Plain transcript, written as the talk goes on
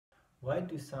Why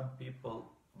do some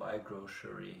people buy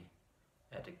grocery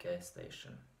at a gas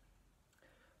station?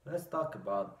 Let's talk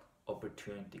about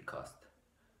opportunity cost.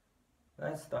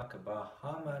 Let's talk about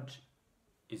how much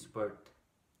is worth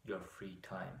your free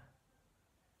time.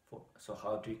 So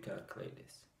how do you calculate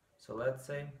this? So let's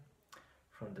say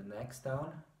from the next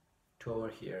town to over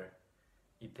here,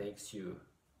 it takes you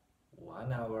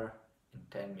 1 hour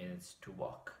and 10 minutes to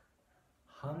walk.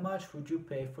 How much would you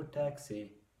pay for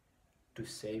taxi to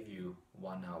save you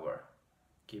 1 hour?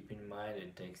 Keep in mind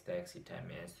it takes taxi 10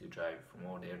 minutes to drive from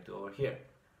over there to over here.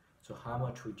 So how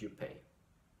much would you pay?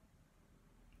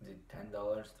 Is it $10,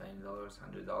 $20,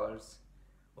 $100,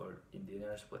 or in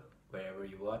dinners, but wherever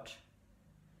you watch?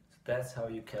 So that's how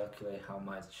you calculate how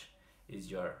much is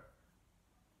your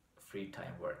free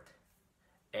time worth.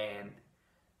 And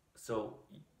so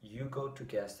you go to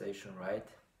gas station, right?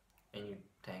 And you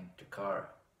tank the car.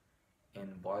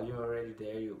 And while you're already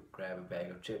there, you grab a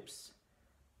bag of chips.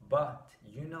 But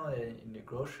you know that in the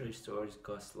grocery store it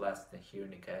costs less than here in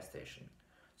the gas station.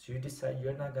 So you decide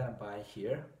you're not gonna buy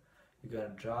here. You're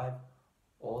gonna drive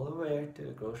all the way to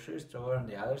the grocery store on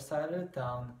the other side of the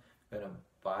town. You're gonna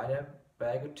buy that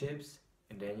bag of chips,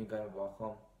 and then you're gonna walk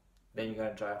home. Then you're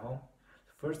gonna drive home.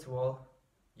 First of all,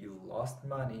 you lost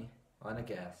money on the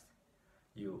gas.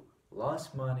 You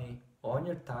lost money on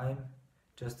your time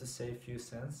just to save few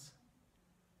cents.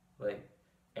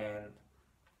 And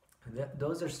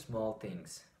those are small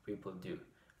things people do.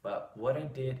 But what I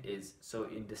did is, so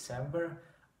in December,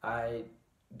 I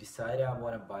decided I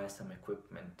want to buy some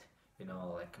equipment,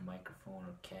 like a microphone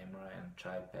or camera and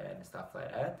tripod and stuff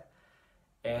like that.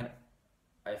 And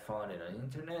I found it on the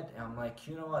internet, and I'm like,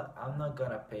 you know what, I'm not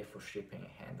gonna pay for shipping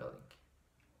and handling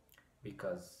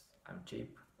because I'm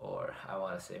cheap, or I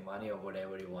want to save money, or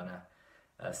whatever you want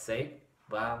to say.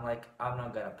 But I'm like, I'm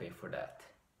not gonna pay for that.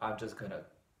 I'm just gonna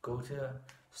go to the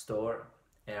store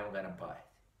and I'm gonna buy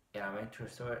it. And I went to a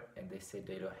store and they said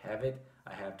they don't have it.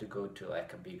 I have to go to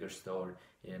like a bigger store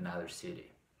in another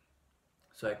city.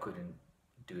 So I couldn't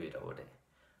do it over there.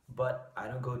 But I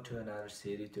don't go to another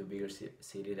city, to a bigger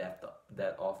city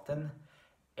that often.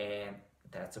 And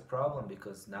that's a problem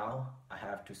because now I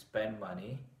have to spend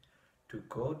money to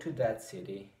go to that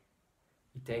city.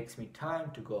 It takes me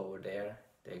time to go over there.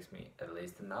 It takes me at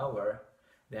least an hour.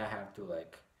 Then I have to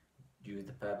use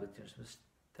the public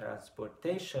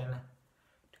transportation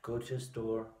to go to the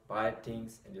store, buy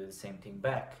things, and do the same thing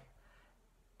back.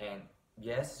 And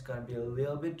yes, it's gonna be a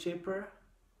little bit cheaper,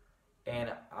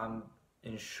 and I'm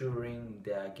ensuring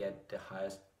that I get the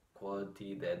highest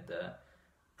quality, that the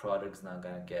product's not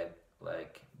gonna get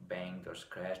banged or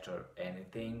scratched or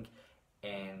anything,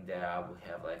 and that I will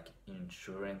have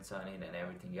insurance on it and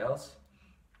everything else.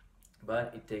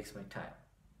 But it takes my time.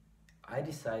 I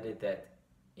decided that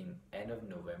in end of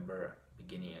November,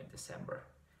 beginning of December.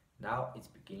 Now it's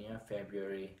beginning of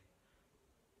February,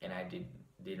 and I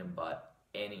didn't buy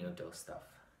any of those stuff.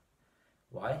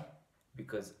 Why?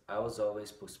 Because I was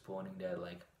always postponing that,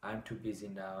 I'm too busy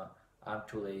now, I'm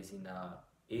too lazy now,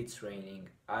 it's raining,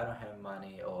 I don't have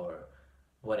money, or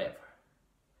whatever.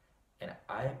 And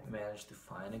I managed to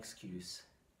find an excuse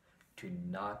to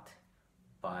not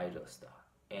buy those stuff.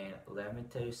 And let me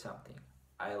tell you something,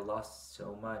 I lost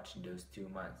so much in those 2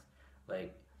 months.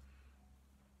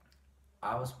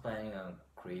 I was planning on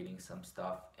creating some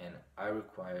stuff, and I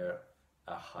require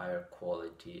a higher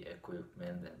quality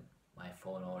equipment than my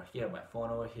phone over here. My phone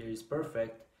over here is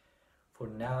perfect for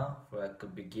now, for a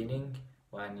beginning.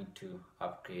 Well, I need to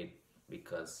upgrade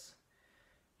because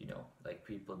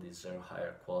people deserve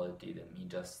higher quality than me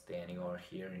just standing over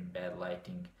here in bad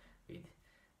lighting with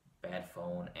bad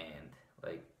phone,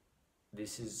 and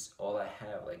this is all I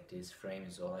have. This frame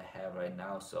is all I have right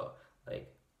now. So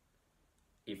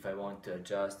if I want to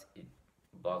adjust, it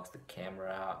blocks the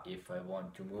camera. If I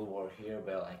want to move over here,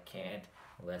 well, I can't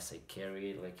unless I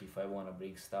carry it. If I want to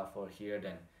bring stuff over here,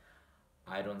 then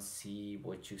I don't see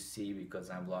what you see because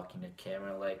I'm blocking the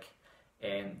camera.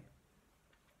 And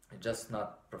it's just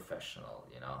not professional,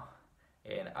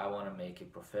 and I want to make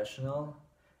it professional,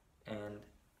 and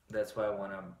that's why I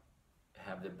want to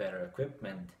have the better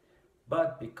equipment.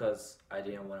 But because I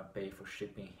didn't want to pay for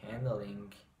shipping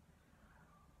handling,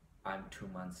 I'm 2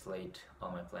 months late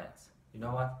on my plans. You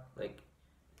know what?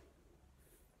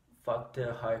 Fuck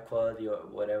the high quality or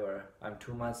whatever. I'm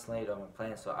 2 months late on my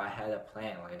plan, so I had a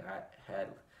plan. I had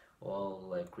all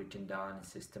written down and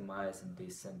systemized and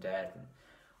this and that and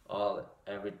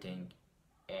everything,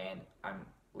 and I'm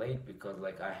late because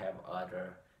I have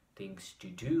other things to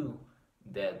do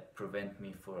that prevent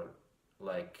me for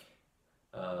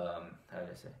how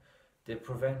do I say, they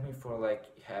prevent me for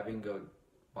having a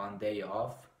 1 day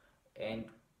off, and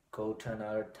go to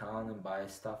another town and buy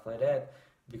stuff like that,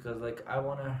 because like I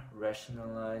want to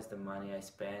rationalize the money I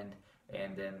spend,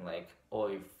 and then like, oh,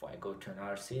 if I go to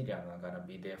another city, I'm not gonna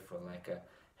be there for like a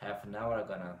half an hour. I'm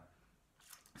gonna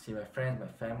see my friends, my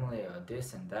family, or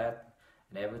this and that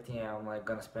and everything. I'm like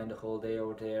gonna spend the whole day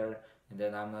over there, and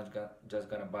then I'm not just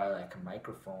gonna buy like a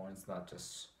microphone. It's not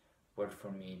just worth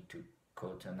for me to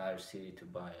go to another city to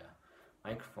buy a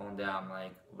microphone. Then I'm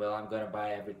like, well, I'm gonna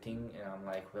buy everything, and I'm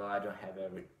like, well, I don't have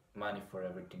every money for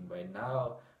everything right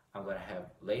now. I'm gonna have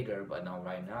later, but not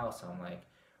right now. So I'm like,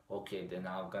 okay, then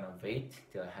I'm gonna wait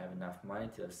till I have enough money,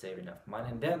 till I save enough money,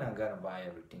 and then I'm gonna buy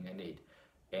everything I need.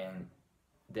 And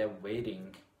that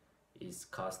waiting is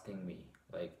costing me,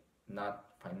 like not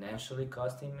financially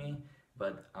costing me,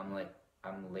 but I'm like,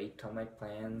 I'm late on my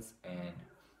plans, and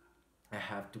I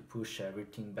have to push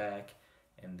everything back,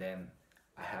 and then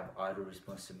I have other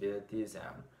responsibilities.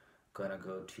 I'm gonna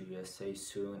go to USA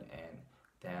soon, and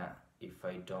then if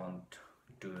I don't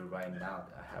do it right now,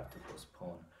 I have to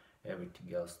postpone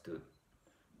everything else to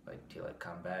like till I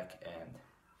come back, and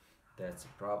that's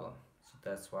a problem. So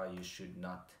that's why you should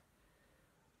not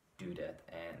do that.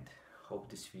 And hope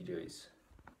this video is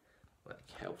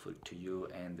like helpful to you,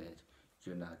 and that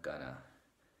you're not gonna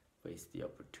waste the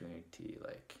opportunity,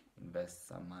 like invest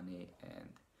some money and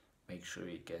make sure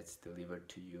it gets delivered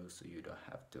to you, so you don't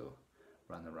have to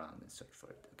run around and search for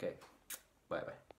it. Okay, bye bye.